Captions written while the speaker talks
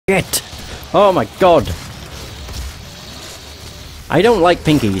Shit! Oh my god! I don't like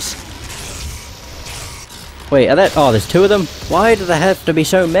pinkies. Wait, are there... Oh, there's two of them? Why do there have to be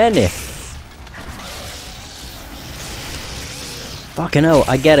so many? Fucking hell,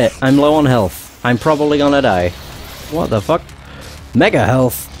 I get it. I'm low on health. I'm probably gonna die. What the fuck? Mega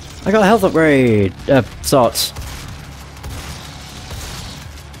health! I got a health upgrade! Sorts.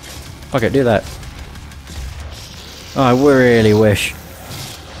 Fuck it, do that. Oh, I really wish.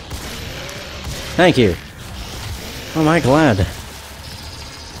 Thank you. Oh my glad.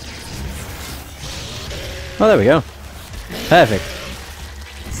 Oh, there we go. Perfect.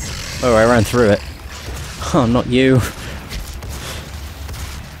 Oh, I ran through it. Oh, not you.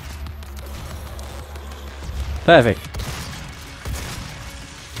 Perfect.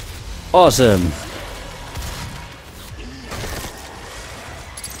 Awesome.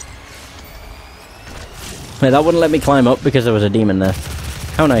 Wait, that wouldn't let me climb up because there was a demon there.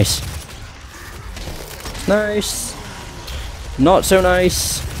 How nice. Nice. Not so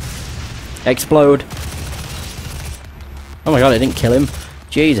nice. Explode. Oh my god, it didn't kill him.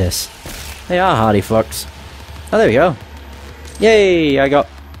 Jesus. They are hardy fucks. Oh, there we go. Yay, I got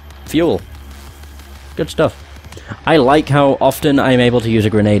fuel. Good stuff. I like how often I'm able to use a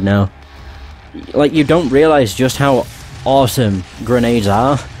grenade now. Like, you don't realise just how awesome grenades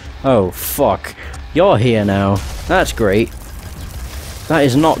are. Oh, fuck. You're here now. That's great. That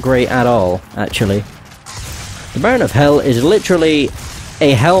is not great at all, actually. The Baron of Hell is literally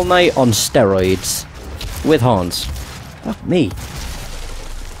a Hell Knight on steroids. With horns. Fuck me.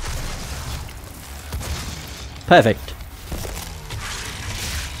 Perfect.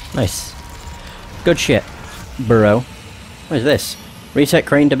 Nice. Good shit, bro. What is this? Reset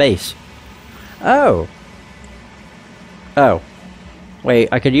crane to base. Oh. Oh. Wait,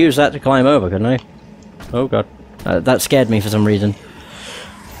 I could use that to climb over, couldn't I? Oh god. That scared me for some reason.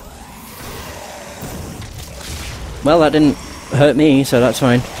 Well, that didn't hurt me, so that's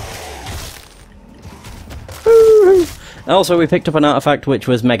fine. Also, we picked up an artifact which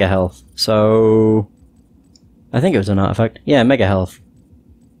was Mega Health, so... I think it was an artifact. Yeah, Mega Health.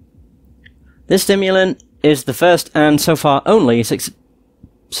 This stimulant is the first and so far only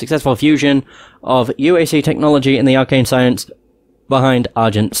successful fusion of UAC technology and the arcane science behind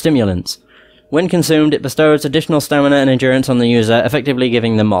Argent stimulants. When consumed, it bestows additional stamina and endurance on the user, effectively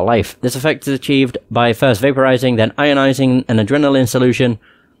giving them more life. This effect is achieved by first vaporizing, then ionizing an adrenaline solution,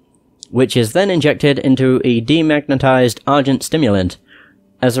 which is then injected into a demagnetized Argent stimulant.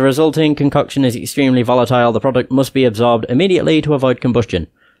 As the resulting concoction is extremely volatile, the product must be absorbed immediately to avoid combustion.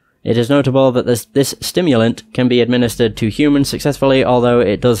 It is notable that this stimulant can be administered to humans successfully, although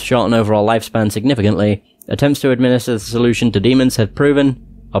it does shorten overall lifespan significantly. Attempts to administer the solution to demons have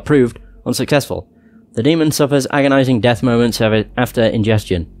proved unsuccessful. The demon suffers agonizing death moments after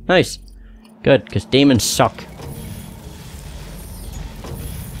ingestion. Nice. Good, because demons suck.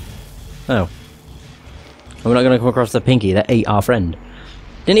 Oh. We're not going to come across the pinky that ate our friend.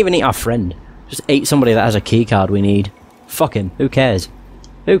 Didn't even eat our friend. Just ate somebody that has a keycard we need. Fuck him. Who cares?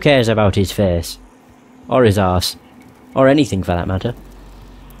 Who cares about his face? Or his arse? Or anything for that matter.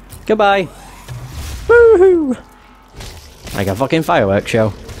 Goodbye. Woohoo! Like a fucking fireworks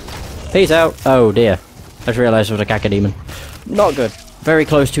show. Peace out. Oh dear. I just realised it was a cacodemon. Not good. Very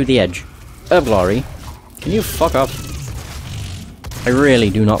close to the edge of glory. Can you fuck off? I really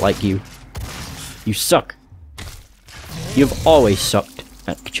do not like you. You suck. You've always sucked,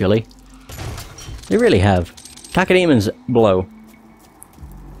 actually. You really have. Cacodemons blow.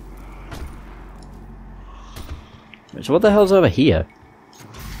 So what the hell's over here?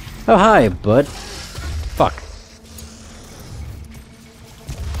 Oh hi, bud. Fuck.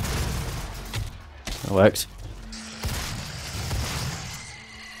 That works.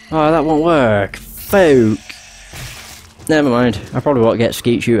 Oh, that won't work. Fuck. Never mind. I probably won't get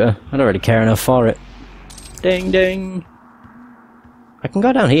Skeet Shooter. I don't really care enough for it. Ding ding. I can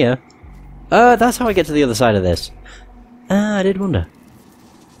go down here. That's how I get to the other side of this. I did wonder.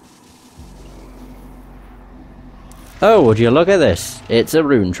 Oh, would you look at this? It's a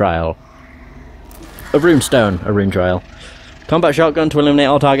rune trial. A rune stone. A rune trial. Combat shotgun to eliminate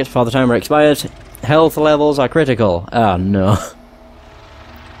all targets before the timer expires. Health levels are critical. Oh no.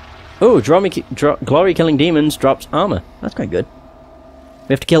 Oh, glory killing demons drops armor. That's quite good.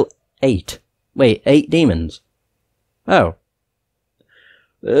 We have to kill 8. Wait, 8 demons. Oh.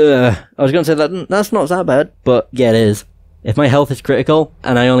 I was going to say that's not that bad, but yeah, it is. If my health is critical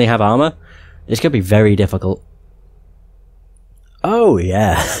and I only have armor, this could be very difficult. Oh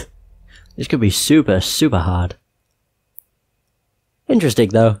yeah. This could be super, super hard. Interesting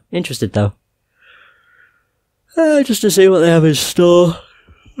though. Interested though. Just to see what they have in store.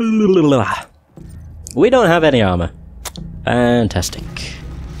 We don't have any armor. Fantastic.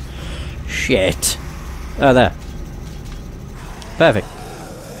 Shit. Oh, there. Perfect.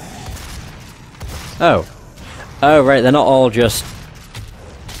 Oh. Oh, right, they're not all just...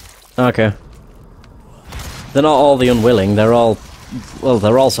 Okay. They're not all the unwilling, they're all... Well,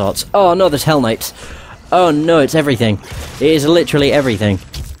 they're all sorts. Oh no, there's Hell Knights. Oh no, it's everything. It is literally everything.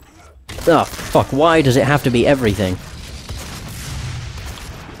 Oh, fuck, why does it have to be everything?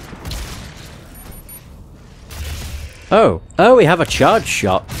 Oh. Oh, we have a charge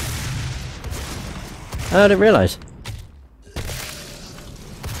shot. Oh, I didn't realise.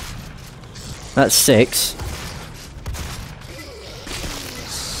 That's 6.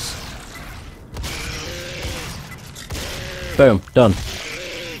 Boom, done.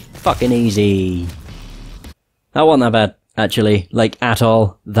 Fucking easy. That wasn't that bad, actually. Like, at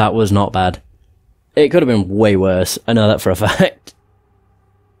all. That was not bad. It could have been way worse. I know that for a fact.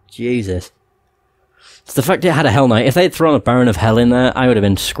 Jesus. It's the fact it had a Hell Knight. If they'd thrown a Baron of Hell in there, I would have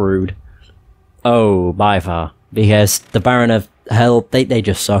been screwed. Oh, by far. Because the Baron of Hell, they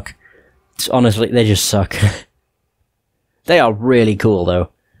just suck. Honestly, they just suck. They are really cool, though.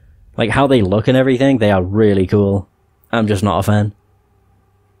 Like, how they look and everything, they are really cool. I'm just not a fan.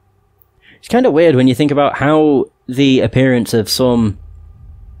 It's kind of weird when you think about how the appearance of some...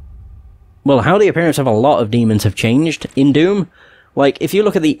 Well, how the appearance of a lot of demons have changed in Doom. Like, if you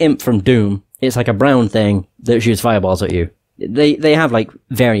look at the Imp from Doom, it's like a brown thing that shoots fireballs at you. They have, like,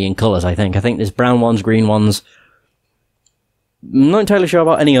 varying colours, I think. I think there's brown ones, green ones. I'm not entirely sure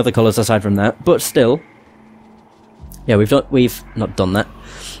about any other colours aside from that, but still. Yeah, we've not done that.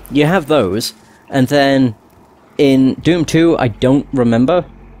 You have those, and then... In Doom 2, I don't remember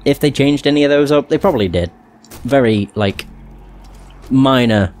if they changed any of those up. They probably did. Very, like,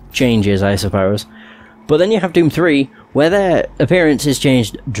 minor changes, I suppose. But then you have Doom 3, where their appearance is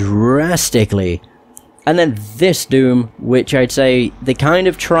changed drastically. And then this Doom, which I'd say they kind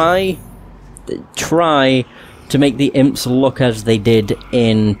of try to make the imps look as they did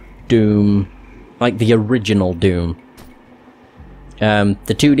in Doom, like the original Doom. The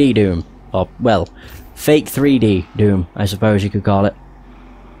 2D Doom. Or, well... Fake 3D Doom, I suppose you could call it.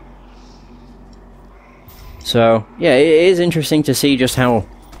 So, yeah, it is interesting to see just how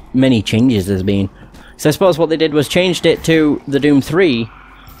many changes there's been. So I suppose what they did was changed it to the Doom 3,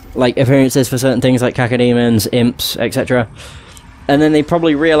 like appearances for certain things like cacodemons, imps, etc. And then they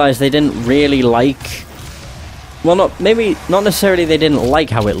probably realised they didn't really like... Well, maybe not necessarily they didn't like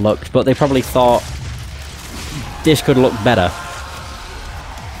how it looked, but they probably thought this could look better.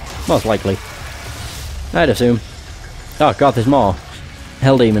 Most likely. I'd assume. Oh god, there's more.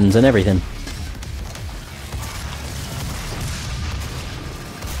 Hell demons and everything.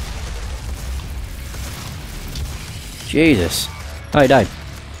 Jesus. Oh, he died.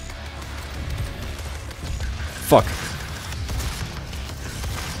 Fuck.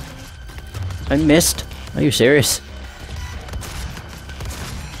 I missed. Are you serious?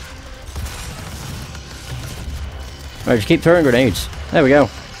 Alright, just keep throwing grenades. There we go.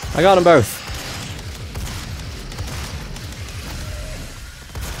 I got them both.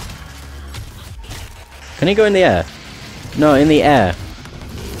 Can he go in the air? No, in the air.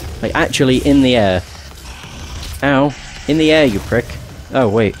 Like, actually in the air. Ow. In the air, you prick. Oh,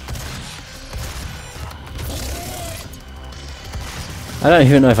 wait. I don't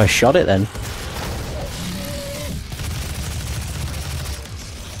even know if I shot it then.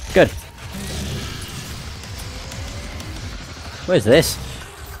 Good. Where's this?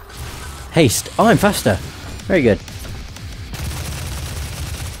 Haste. Oh, I'm faster. Very good.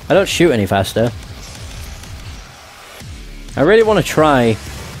 I don't shoot any faster. I really want to try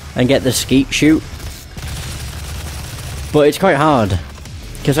and get the skeet shoot, but it's quite hard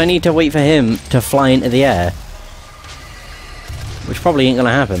because I need to wait for him to fly into the air, which probably ain't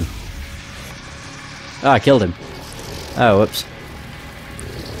gonna happen. Ah, I killed him. Oh, whoops.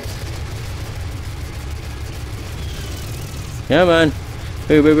 Come on.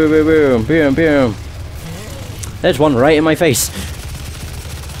 Boom, boom, boom, boom, boom, boom, boom. There's one right in my face.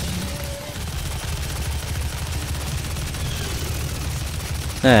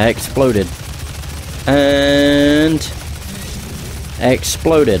 Exploded. And...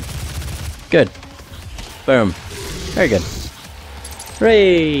 exploded. Good. Boom. Very good.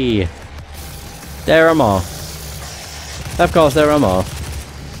 Hooray! There are more. Of course there are more.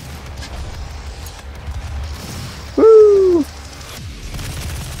 Woo!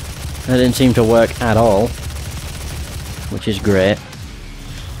 That didn't seem to work at all. Which is great.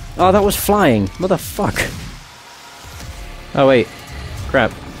 Oh, that was flying. Motherfuck. Oh, wait.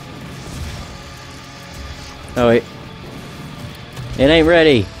 Crap. Oh, wait. It ain't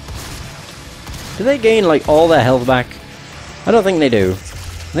ready. Do they gain, like, all their health back? I don't think they do.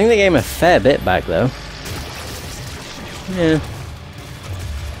 I think they gain a fair bit back, though. Yeah.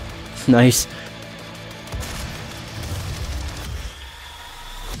 Nice.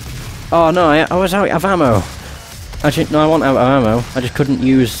 Oh no, I was out of ammo. Actually, no, I wasn't out of ammo. I just couldn't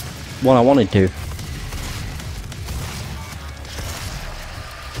use what I wanted to.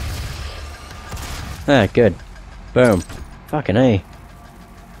 Ah, good. Boom. Fucking A.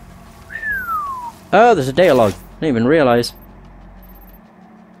 Oh, there's a data log. Didn't even realise.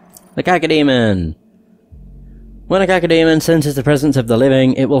 The cacodemon. When a cacodemon senses the presence of the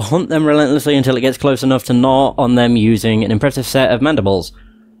living, it will hunt them relentlessly until it gets close enough to gnaw on them using an impressive set of mandibles.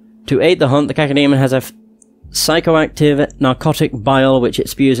 To aid the hunt, the cacodemon has a psychoactive narcotic bile which it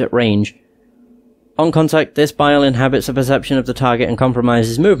spews at range. On contact, this bile inhabits the perception of the target and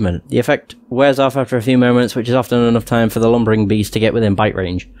compromises movement. The effect wears off after a few moments, which is often enough time for the lumbering beast to get within bite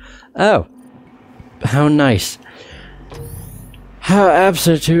range. Oh. How nice. How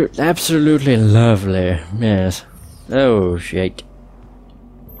absolutely lovely. Yes. Oh, shit.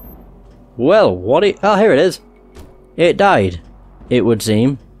 Well, what oh, here it is. It died, it would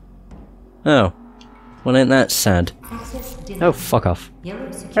seem. Oh. Well, ain't that sad? Oh, fuck off.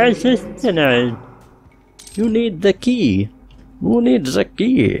 Access denied. You need the key. Who needs the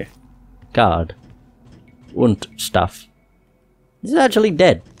key? God. Und stuff. This is actually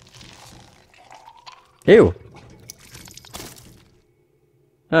dead. Ew.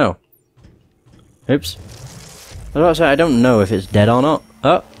 Oh. Oops. I was about to say, I don't know if it's dead or not.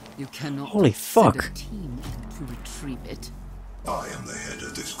 Oh. You cannot holy fuck. send a team in to retrieve it. I am the head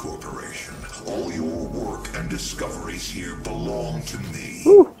of this corporation. All your work and discoveries here belong to me.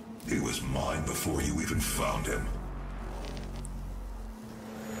 Woo. He was mine before you even found him.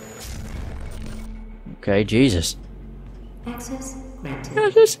 Okay, Jesus. Access granted.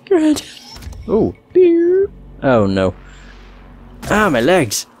 Access granted. Oh, beer. Oh no. Ah, my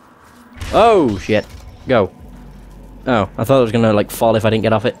legs. Oh shit. Go. Oh, I thought it was gonna like fall if I didn't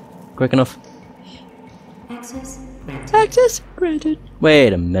get off it quick enough. Access granted. Access granted.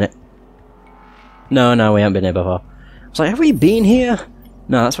 Wait a minute. No, we haven't been here before. I was like, have we been here?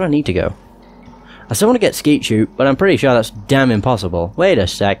 No, that's where I need to go. I still want to get skeet shoot, but I'm pretty sure that's damn impossible. Wait a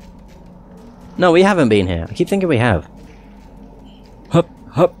sec. No, we haven't been here. I keep thinking we have. Hup,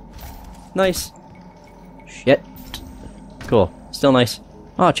 hup. Nice. Shit. Cool. Still nice.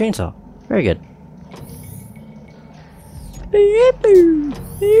 Oh, chainsaw. Very good.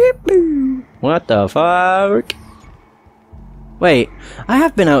 What the fuck? Wait, I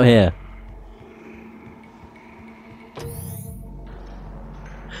have been out here.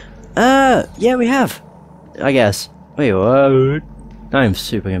 Yeah, we have. I guess. Wait, what? I'm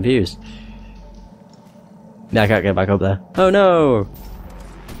super confused. Yeah, I can't get back up there. Oh no!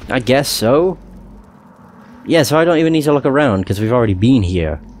 I guess so. Yeah, so I don't even need to look around because we've already been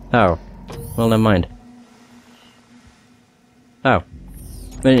here. Oh. Well, never mind. Oh.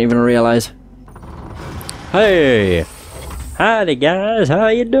 I didn't even realize. Hey! Howdy guys, how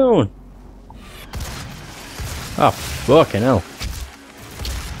you doing? Oh, fucking hell.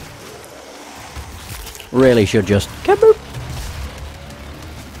 Really should just kaboop.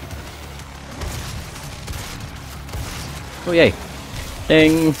 Oh yay.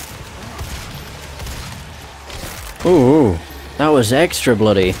 Ding. Ooh, that was extra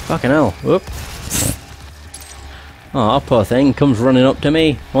bloody. Fucking hell. Whoop. Oh, poor thing. Comes running up to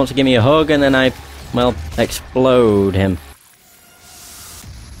me, wants to give me a hug, and then I, well, explode him.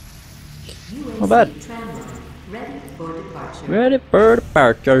 Not bad. Ready for departure. Ready for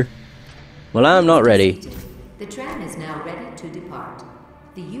departure. Well, I'm not ready. The tram is now ready to depart.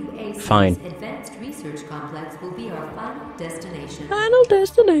 The UAC's Fine. Advanced Research Complex will be our final destination. Final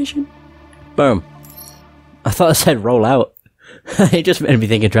destination. Boom. I thought I said roll out. It just made me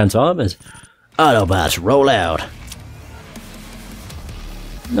think of Transformers. Autobots, roll out.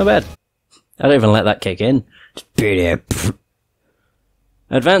 Not bad. I don't even let that kick in.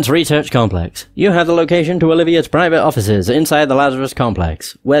 Advanced Research Complex. You have the location to Olivia's private offices inside the Lazarus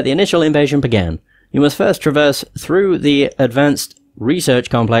Complex, where the initial invasion began. You must first traverse through the Advanced Research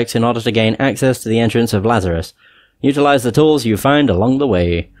Complex in order to gain access to the entrance of Lazarus. Utilize the tools you find along the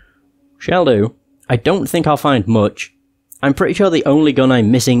way. Shall do. I don't think I'll find much. I'm pretty sure the only gun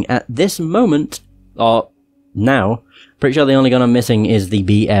I'm missing at this moment, or now, pretty sure the only gun I'm missing is the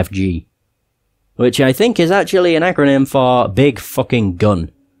BFG. Which I think is actually an acronym for Big Fucking Gun.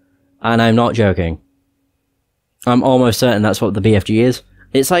 And I'm not joking. I'm almost certain that's what the BFG is.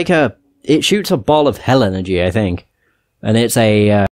 It's like it shoots a ball of hell energy, I think. And it's a,